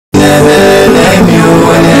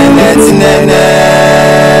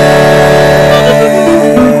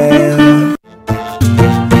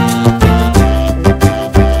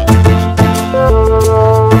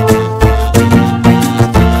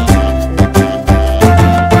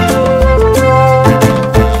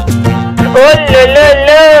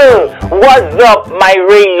What's up, my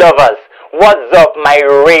Ray lovers? What's up, my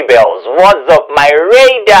rebels? What's up, my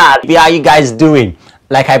raiders? How are you guys doing?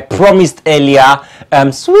 Like I promised earlier,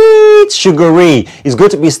 Sweet Sugar Ray is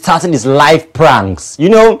going to be starting his live pranks. You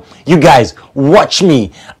know, you guys, watch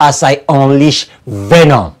me as I unleash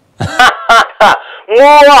venom.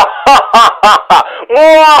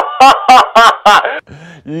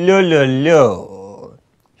 Lo lo lo.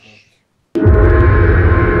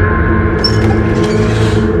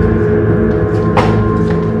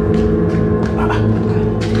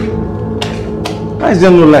 Why is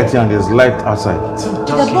there no light here and there's light outside?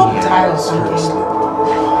 The bulb died or something.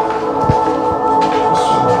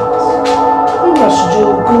 Maybe I should go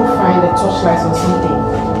find a torchlight or something.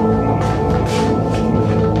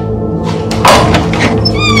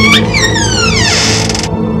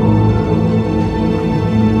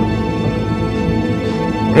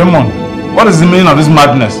 Raymond, what is the meaning of this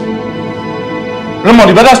madness? Raymond,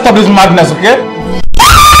 you better stop this madness, okay?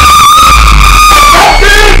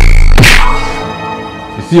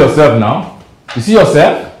 You see yourself now? You see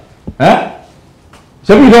yourself? Eh?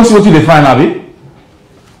 Maybe you don't see what you define, Abby?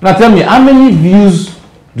 Now tell me, how many views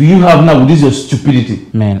do you have now with this your stupidity?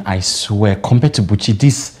 Man, I swear, compared to Buchi,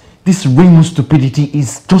 this Raymond stupidity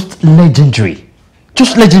is just legendary.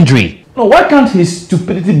 Just legendary. No, why can't his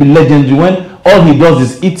stupidity be legendary when all he does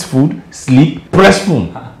is eat food, sleep, press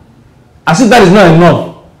phone? As if that is not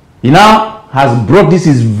enough. He now has brought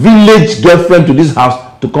his village girlfriend to this house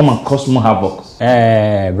to come and cause more havoc.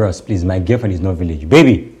 Bros, please, my girlfriend is not village.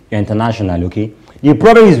 Baby, you're international, okay? The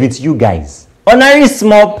problem is with you guys. Ordinary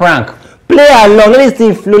small prank. Play along, let this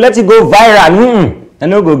thing flow, let it go viral. I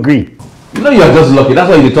no go agree. You know you are just lucky, that's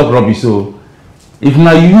why you talk rubbish. So, if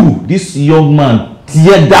now you, this young man,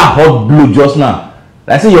 tear that hot blow just now,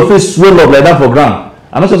 like say your face swell up like that for ground,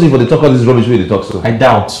 I'm not just for the talk of this rubbish way they talk so. I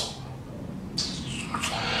doubt.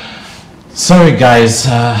 Sorry guys,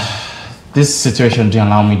 this situation didn't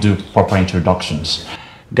allow me to do proper introductions.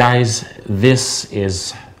 Guys, this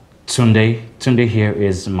is Tunde. Tunde here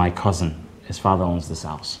is my cousin. His father owns this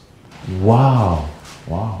house. Wow.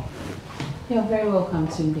 Wow. You're very welcome,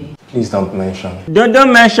 Tunde. Please don't mention.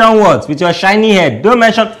 Don't mention what? With your shiny head. Don't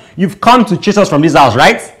mention. You've come to chase us from this house,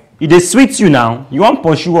 right? It they sweet you now. You won't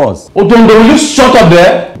pursue us. Oh, don't will you shut up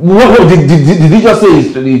there? What did he just say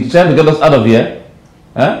he's trying to get us out of here?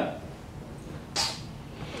 Huh?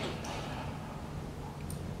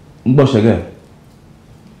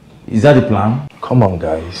 Is that the plan? Come on,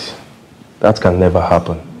 guys. That can never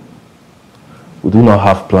happen. We do not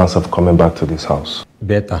have plans of coming back to this house.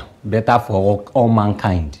 Better for all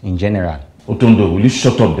mankind in general. Otondo, will you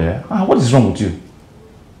shut up there? What is wrong with you?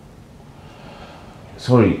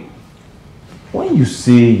 Sorry. When you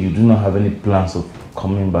say you do not have any plans of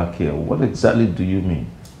coming back here, what exactly do you mean?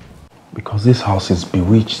 Because this house is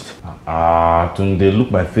bewitched. Tunde,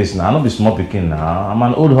 look my face now. I'm not be small picking now. I'm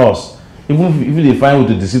an old horse. Even if they find way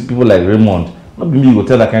to deceive people like Raymond, not be me you go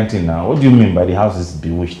tell that kind of thing now. What do you mean by the house is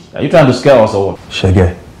bewitched? Are you trying to scare us or what?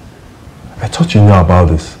 Shege, I thought you knew about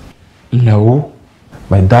this. No.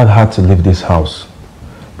 My dad had to leave this house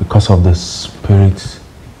because of the spirit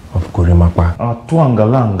of Gorimapa.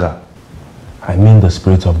 Tuangalanga. I mean the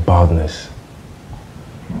spirit of baldness.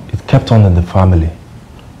 It kept on in the family,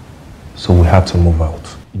 so we had to move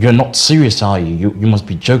out. You're not serious, are you? You must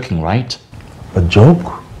be joking, right? A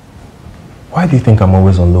joke? Why do you think I'm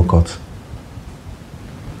always on lookout?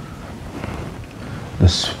 The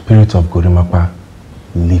spirit of Gorimapa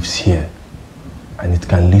lives here, and it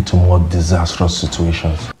can lead to more disastrous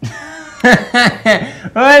situations.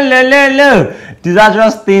 Oh,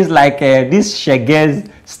 disastrous things like this Shege's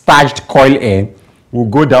starched coil hair will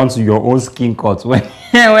go down to your own skin cut when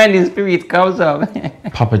the spirit comes up.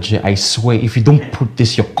 Papa J, I swear, if you don't put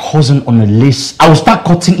this your cousin on a list, I will start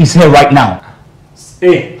cutting his hair right now.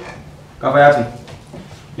 Hey, Kafayati,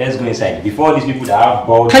 let's go inside. Before these people that have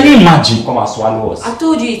bald, can you imagine? Come and swallow us. I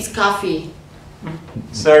told you it's coffee.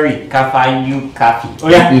 Sorry, you coffee. Oh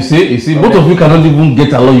yeah. You see, both of you cannot even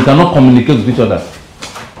get along. You cannot communicate with each other.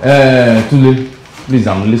 Tunde, please,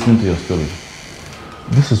 I'm listening to your story.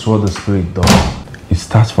 This is what the spirit does. It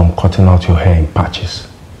starts from cutting out your hair in patches.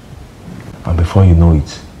 And before you know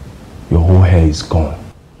it, your whole hair is gone.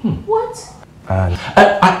 What? And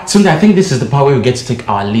Tunde, I think this is the part where we get to take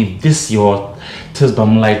our leave. This your test, but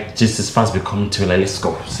I'm like, just as fast becoming too late. Let's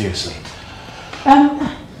go, seriously.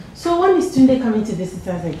 So when is Tunde coming to visit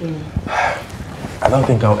us again? I don't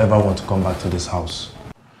think I'll ever want to come back to this house.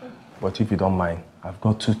 But if you don't mind, I've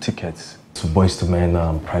got 2 tickets to Boys to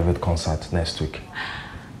Men private concert next week.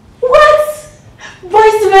 What?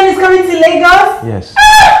 Boys to Men is coming to Lagos? Yes.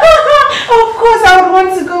 Of course I would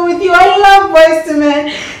want to go with you. I love Boys to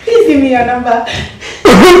Men. Please give me your number.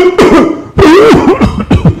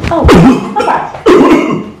 Oh, Papa.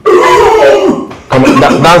 Come on,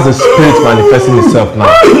 that's the spirit manifesting itself now.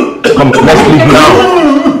 Come on, let's leave now.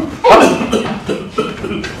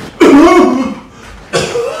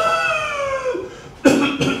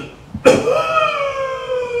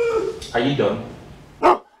 Are you done?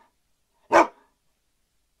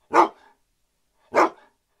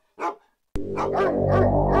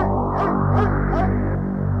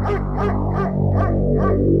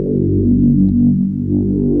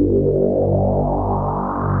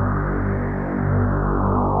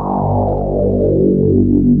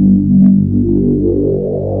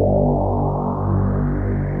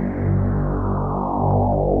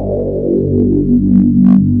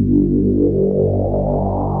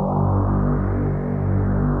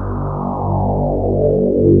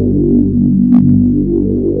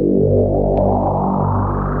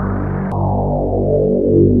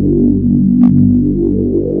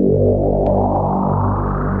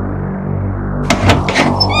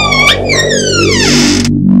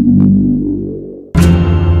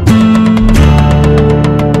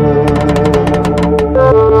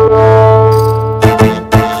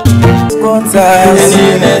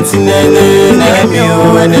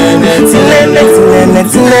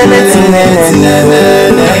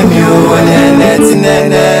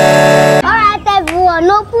 Alright everyone,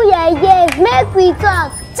 no put your ears, make we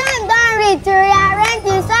talk. Time don't reach to rearrange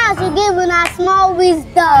this house to give una small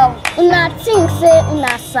wisdom. Una think say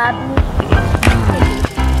una sabi.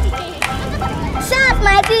 Shout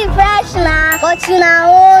my tea fresh now, but una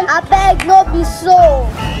own, I beg no be so.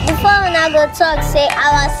 Before una go talk say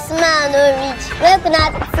our smile no reach, make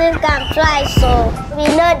una think am twice so. We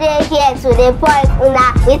know dey here to dey point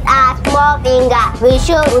una with our small finger. We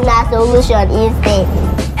show una solution instead.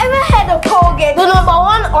 Ever heard of Colgate, the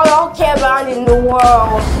 #1 oral care brand in the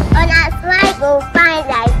world? Una smile go find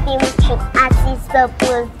like film trick as it's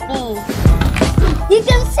supposed be. You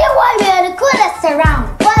can see why we are the coolest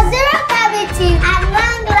around. For zero cavity and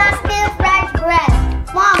long-lasting fresh breath.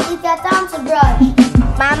 Mom, it's your time to brush.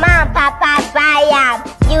 Mama and Papa buy am,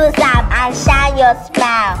 use am and shine your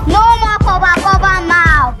smile. No more cover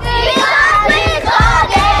mouth. Because we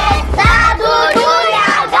Colgate, that will do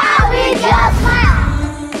yaga with your smile.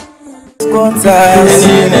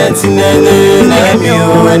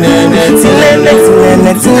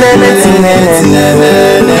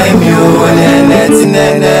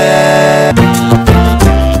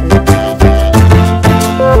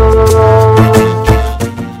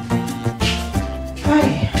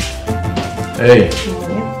 Hey.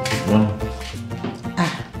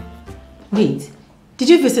 Wait, did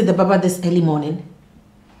you visit the Baba this early morning?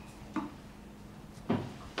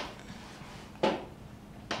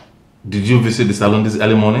 Did you visit the salon this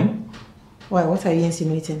early morning? Why, what are you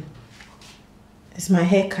insinuating? It's my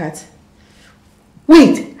haircut.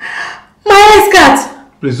 Wait, my hair's cut!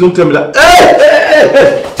 Please don't tell me that.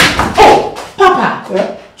 Hey! Oh,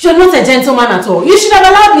 Papa, you're not a gentleman at all. You should have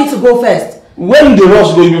allowed me to go first. When the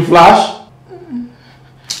rush go, you flash?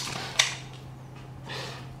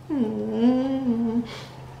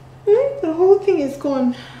 The whole thing is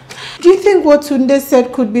gone. Do you think what Tunde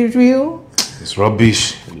said could be real? It's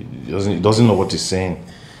rubbish. He doesn't know what he's saying.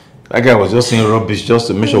 That guy was just saying rubbish just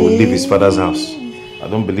to make sure we leave his father's house. I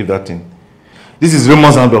don't believe that thing. This is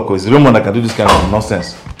Raymond's handbook. It's Raymond that can do this kind of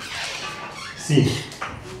nonsense. See.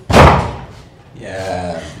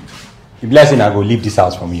 Yeah. The blessing I go leave this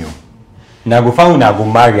house from you. And I go find when I go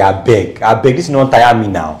marry, I beg. This not tire me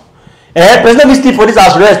now. Please let me sleep for this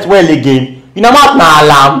house rest well again. You know what na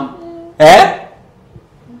alarm?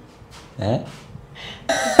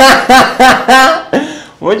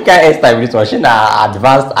 Which kind of hairstyle this one? She na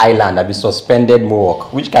advanced island that be suspended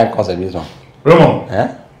mohawk. Which kind of concept this one? Raymond,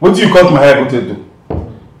 what do you cut my hair go to do?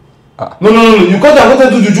 No. You cut your hair to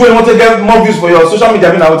do juju and want to get more views for your social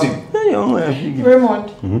media outing.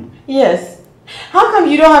 Raymond, yes. How come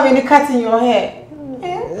you don't have any cuts in your hair?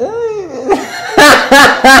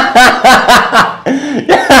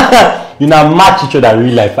 You now match each other in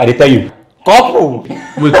real life. I tell you. Couple.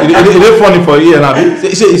 Wait, it ain't funny for you now. Say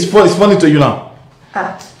it's funny to you now.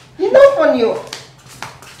 You're not funny.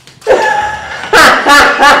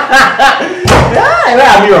 Where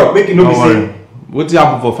are you? Make it no mistake. What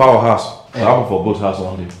happened for Fowl House? What happened for both houses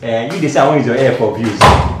only? You decide when is your hair for views.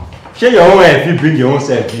 Share your own hair if you bring your own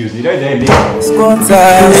self views. You don't make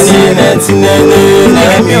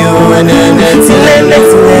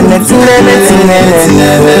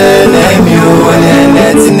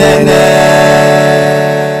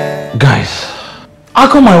Guys, how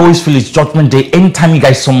come I always feel it's judgment day anytime you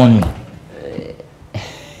guys summon me?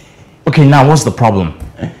 Okay, now what's the problem?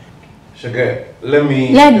 Shage, let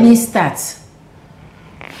me start.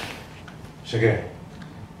 Shage,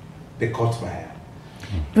 they cut my hair.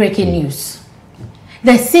 Breaking news.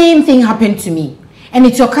 The same thing happened to me. And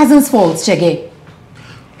it's your cousin's fault, Shage.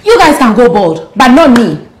 You guys can go bald, but not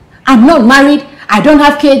me. I'm not married, I don't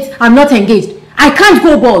have kids, I'm not engaged. I can't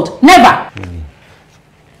go bald. Never.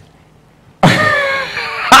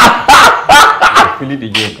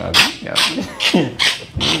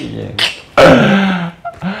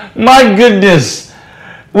 My goodness.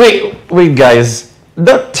 Wait guys.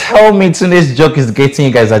 Don't tell me today's joke is getting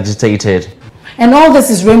you guys agitated. And all this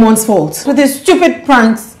is Raymond's fault. With his stupid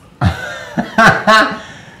pranks.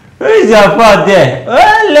 Who is your fault there?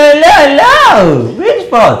 Oh, no. Which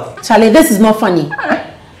fault? Charlie, this is not funny.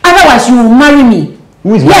 Otherwise, you will marry me.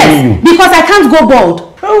 Who is marrying you? Because I can't go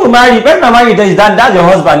bald. Who will marry you? Person marry you, that's your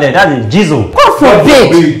husband there. That is Jesus. God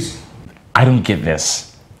forbid. I don't get this.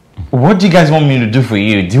 What do you guys want me to do for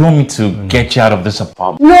you? Do you want me to get you out of this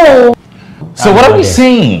apartment? No. So what are we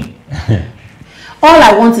saying? All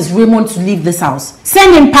I want is Raymond to leave this house.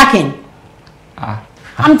 Send him packing.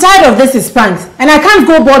 I'm tired of this his pranks. And I can't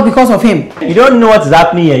go bald because of him. You don't know what's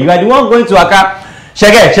happening here. You are the one going to Accra.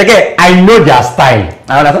 Shege, I know their style.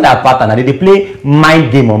 I understand their pattern. And they play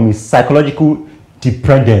mind game on me. Psychological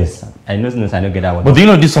dependence. I know I don't get that one. But do you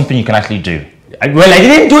know this is something you can actually do? Well, I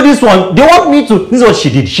didn't do this one. They want me to. This is what she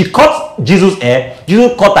did. She cut Jesus' hair.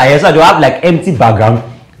 Jesus cut her hair so they have like empty background.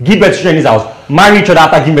 Give birth to children in his house. Marry each other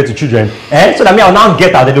after giving birth to children. So that me, I'll now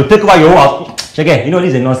get out. They will take over your whole house. Shege, you know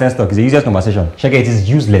this is a nonsense talk. It's the easiest conversation. Shege, it is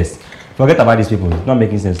useless. Forget about these people. It's not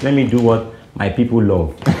making sense. Let me do what my people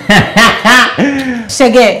love.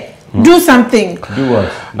 Shege, do something. Do what?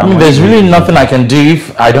 I mean, there's really nothing I can do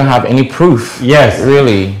if I don't have any proof. Yes.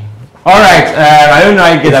 Really. Alright, I don't know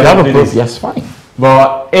how you get that. If you have a proof, yes, fine.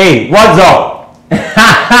 But, hey, what's up?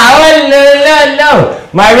 Oh, no.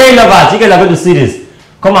 My rain lovers, you guys are going to see this.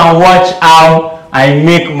 Come and watch how I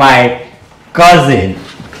make my cousin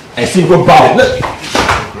a simple bow. Look.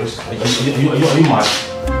 Are you mad?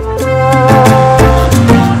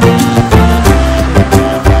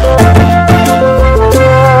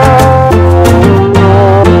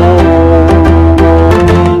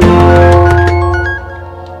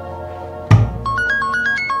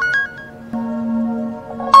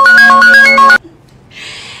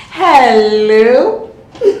 Hello.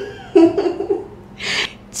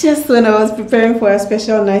 Just when I was preparing for a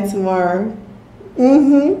special night tomorrow.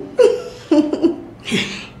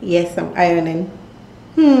 Yes, I'm ironing.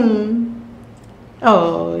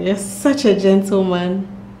 Oh, you're such a gentleman.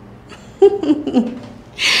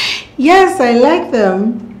 Yes, I like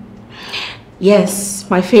them. Yes,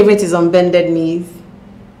 my favorite is on bended knees.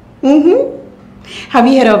 Have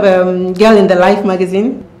you heard of Girl in the Life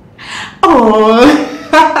magazine? Oh.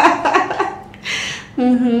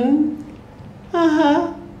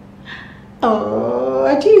 Oh,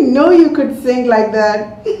 I didn't know you could sing like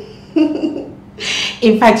that.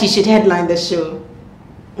 In fact, you should headline the show.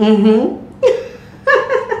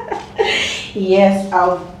 Yes,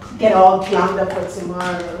 I'll get all planned up for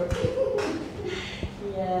tomorrow.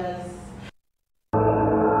 Yes.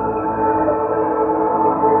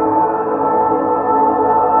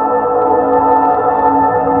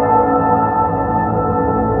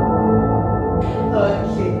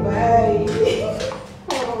 Okay, bye.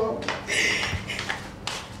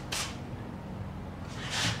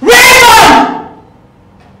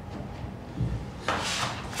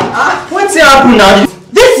 What's happening now?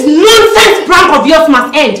 This nonsense prank of yours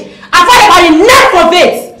must end. I've had enough of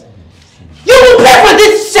it. You will pay for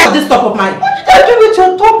this shit, this top of mine. What did I do with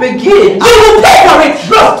your top again? You will pay for it,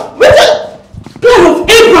 bro. With the blood of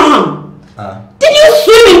Abraham. Did you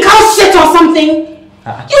swim in cow shit or something?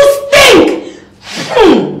 You stink.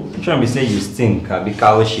 I'm trying to say you stink, be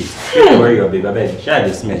cow shit. Don't worry your baby, I bet. Share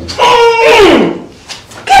the smell.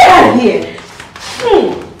 Get out of here.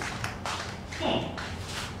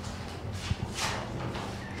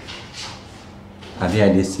 Have you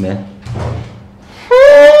had this smell?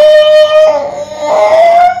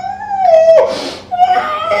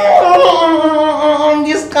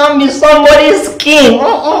 This can't be somebody's skin.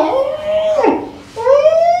 Alright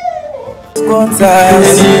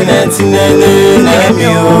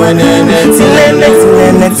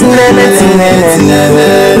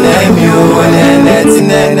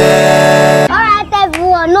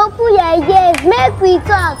everyone, no put your ears, make we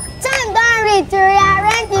talk. Time don't reach to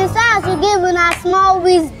rearrange this house to give una small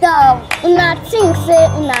wisdom. Una think say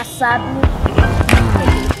una sabi.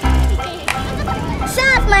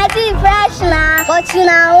 Shout might be fresh now, but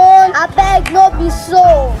una own, I beg no be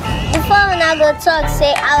so. Before una Una go talk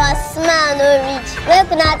say our smell no reach.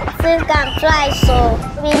 Make una think am twice so.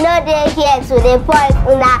 We no dey here to dey point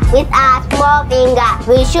una with our small finger.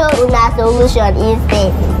 We show una solution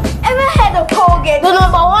instead. Ever heard of Colgate, the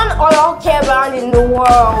 #1 oral care brand in the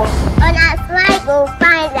world? Una smile go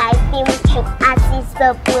fine like film trick as it's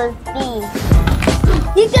supposed be.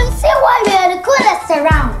 You can see why we are the coolest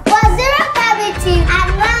around. For zero cavity and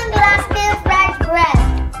long-lasting fresh breath.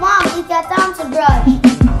 Mom, it's your time to brush.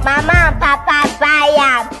 Mama and Papa buy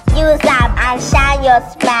am, use am and shine your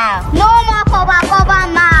smile. No more cover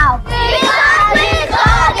mouth. Because we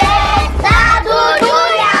Colgate, that will do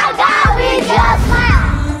yaga with your smile.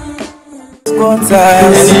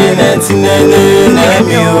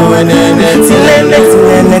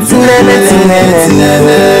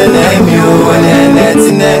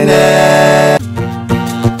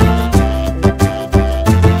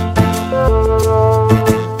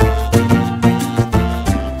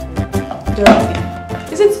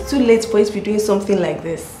 Is it too late for you to be doing something like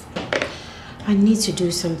this? I need to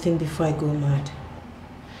do something before I go mad.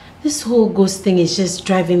 This whole ghost thing is just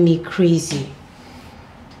driving me crazy.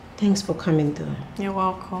 Thanks for coming though. You're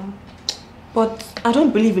welcome. But I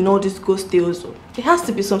don't believe in all these ghost tales. There has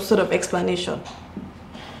to be some sort of explanation.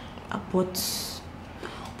 But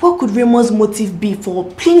what could Raymond's motive be for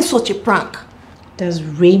playing such a prank? Does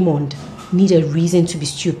Raymond need a reason to be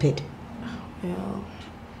stupid? Yeah.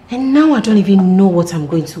 And now I don't even know what I'm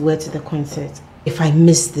going to wear to the concert. If I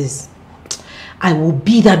miss this, I will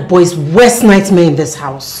be that boy's worst nightmare in this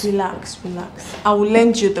house. Relax. I will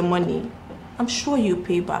lend you the money. I'm sure you'll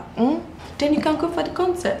pay back. Then you can go for the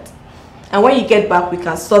concert. And when you get back, we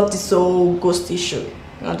can sort this whole ghost issue.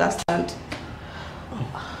 You understand?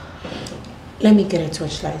 Let me get a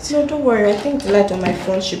torchlight. No, don't worry. I think the light on my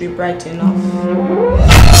phone should be bright enough.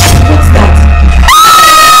 What's that?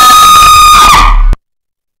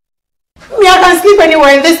 Me, I can sleep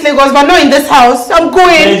anywhere in this Lagos, but not in this house. I'm going.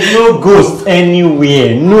 There's no ghost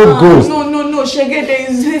anywhere. No ghost. No, Shege,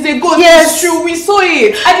 there's a ghost. Yes. It's true. We saw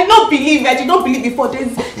it. I did not believe before.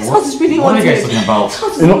 This house is really What are you guys haunted. talking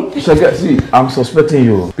about? You know, Shage, see, I'm suspecting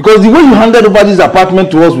you. Because the way you handed over this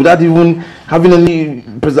apartment to us without even having any...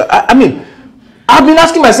 I mean, I've been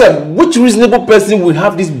asking myself, which reasonable person will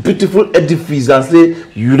have this beautiful edifice and say,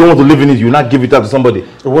 you don't want to live in it, you will not give it up to somebody?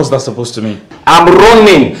 What's that supposed to mean? I'm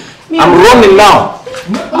running. I'm running now.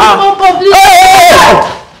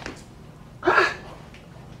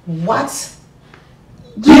 What?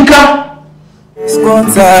 Jinka! So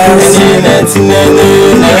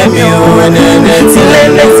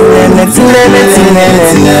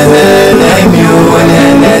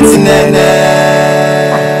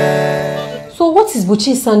what is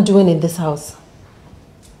Buchi's son doing in this house?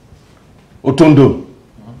 Otondo,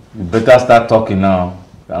 you better start talking now.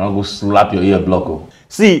 I'm not going to slap your ear block.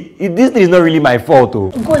 See, this thing is not really my fault,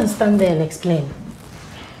 oh. Go and stand there and explain.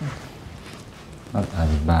 Not as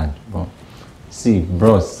bad, but see,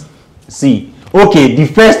 bros. See, okay, the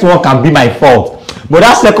first one can be my fault, but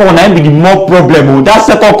that second one might be the more problem. Oh. That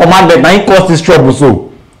second commandment might cause this trouble.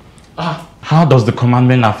 So, How does the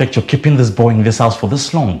commandment affect you keeping this boy in this house for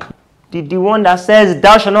this long? the one that says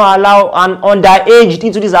thou shalt not allow an underaged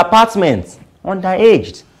into this apartment.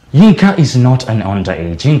 Underaged. Yinka is not an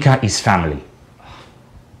underage. Yinka is family.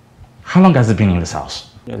 How long has he been in this house?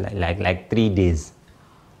 Like 3 days.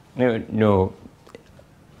 No.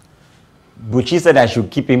 Buchi said I should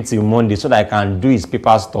keep him till Monday so that I can do his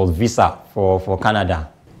paper stuff visa for Canada.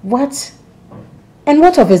 What? And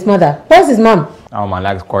what of his mother? Where's his mom? That woman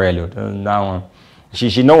likes quarrel. That one. She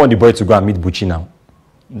don't want the boy to go and meet Buchi now.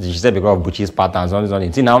 She said because of Buchi's patterns. The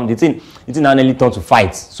thing now nearly turned to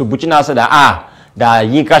fight. So Buchi now said that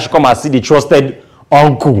Yinka should come and see the trusted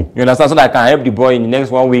uncle. You understand? So that I can help the boy in the next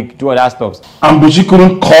 1 week do other stuff. And Buchi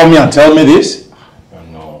couldn't call me and tell me this?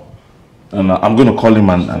 No, I'm going to call him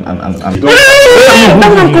and Don't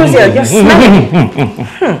come closer. Just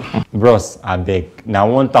Bros, I beg. Now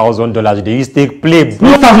 $1,000 they used to take play.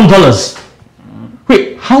 $1,000?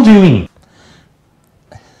 Wait, how do you mean?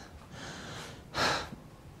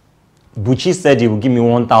 Buchi said he will give me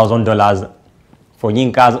 $1,000 for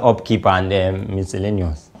Yinka's upkeep and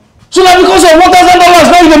miscellaneous. So now because of $1,000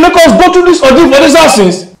 now you can make us go through this ordeal for this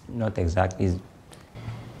absence? Not exactly.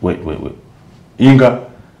 Wait. Yinka,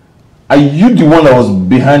 are you the one that was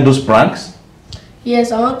behind those pranks?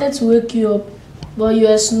 Yes, I wanted to wake you up, but you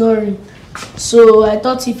were snoring. So I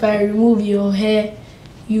thought if I remove your hair,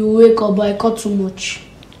 you wake up, but I cut too much.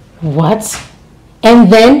 What?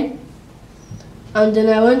 And then? And then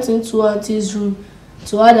I went into Auntie's room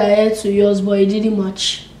to add her hair to yours, but it didn't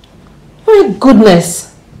match. My goodness.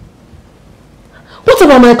 What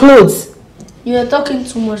about my clothes? You were talking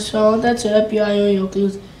too much, so I wanted to help you iron your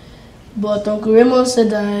clothes. But Uncle Raymond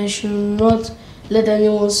said that I should not let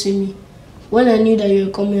anyone see me. When I knew that you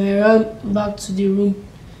were coming, I ran back to the room.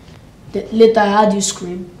 Later, I heard you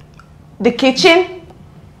scream. The kitchen?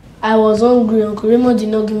 I was hungry. Uncle Raymond did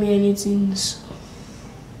not give me anything.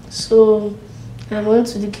 So I went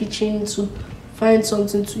to the kitchen to find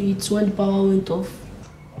something to eat when the power went off.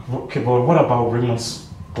 Okay, but what about Raymond's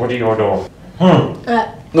body odor?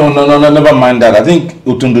 No, never mind that. I think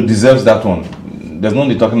Utundo deserves that one. There's no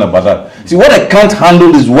need talking about that. See, what I can't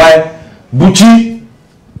handle is why Buchi,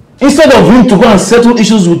 instead of him to go and settle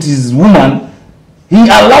issues with his woman, he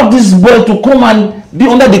allowed this boy to come and be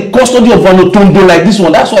under the custody of an Utundo like this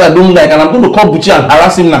one. That's what I don't like, and I'm going to call Buchi and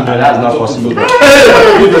harass him now. No, that's not possible.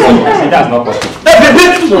 That's not possible.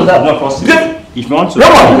 No, that's not possible. If you want to,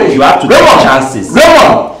 you have to take chances. You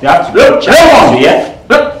have to take chances. Yeah?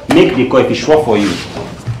 Make the call if it's sure for you.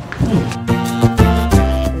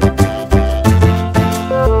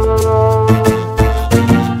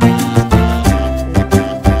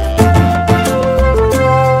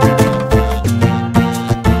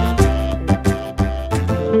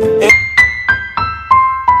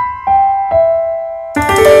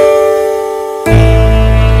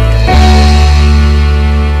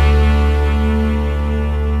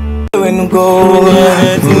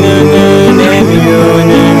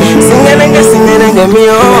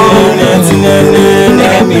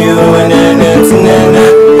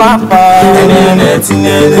 Papa